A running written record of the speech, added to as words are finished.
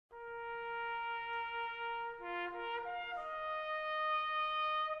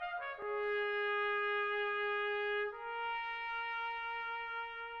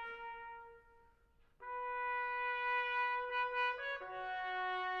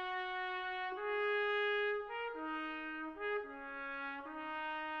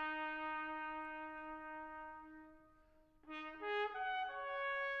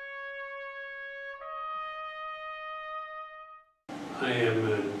I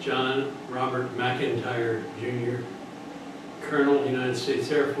am John Robert McIntyre, Jr., Colonel, United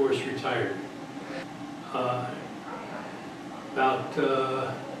States Air Force, retired. About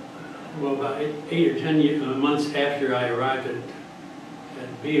 8 or 10 months after I arrived at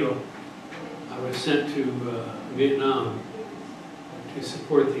Beale, I was sent to Vietnam to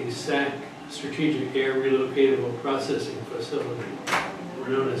support the SAC Strategic Air Relocatable Processing Facility,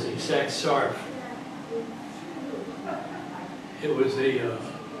 known as the SAC-SARF. It was a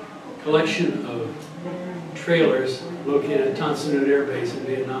collection of trailers located at Tan Son Nhut Air Base in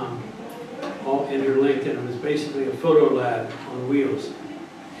Vietnam, all interlinked, and it was basically a photo lab on wheels.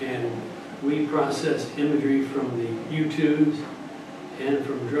 And we processed imagery from the U-2s and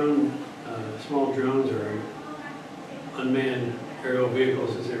from small drones, or unmanned aerial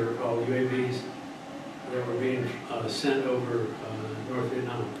vehicles as they were called, UAVs, that were being sent over North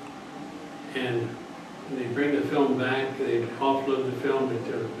Vietnam. And they bring the film back, they offload the film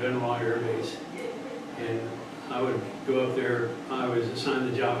into Benoit Air Base. And I would go up there, I was assigned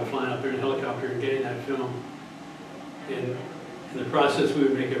the job of flying up there in a helicopter and getting that film. And in the process, we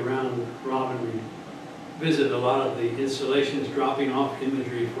would make a round robin. We'd visit a lot of the installations, dropping off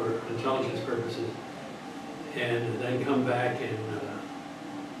imagery for intelligence purposes, and then come back and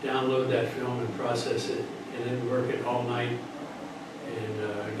download that film and process it, and then work it all night and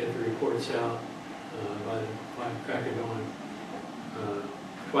get the reports out by the crack of dawn.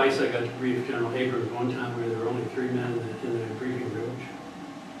 Twice I got to brief General Abrams. One time where there were only 3 men in the briefing room,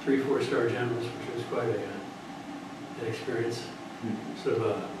 3 4-star generals, which was quite an experience. Sort of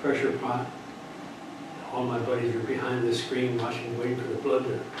a pressure pot. All my buddies were behind the screen watching, waiting for the blood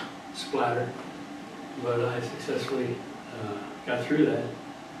to splatter. But I successfully got through that.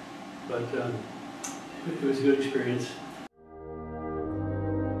 But it was a good experience.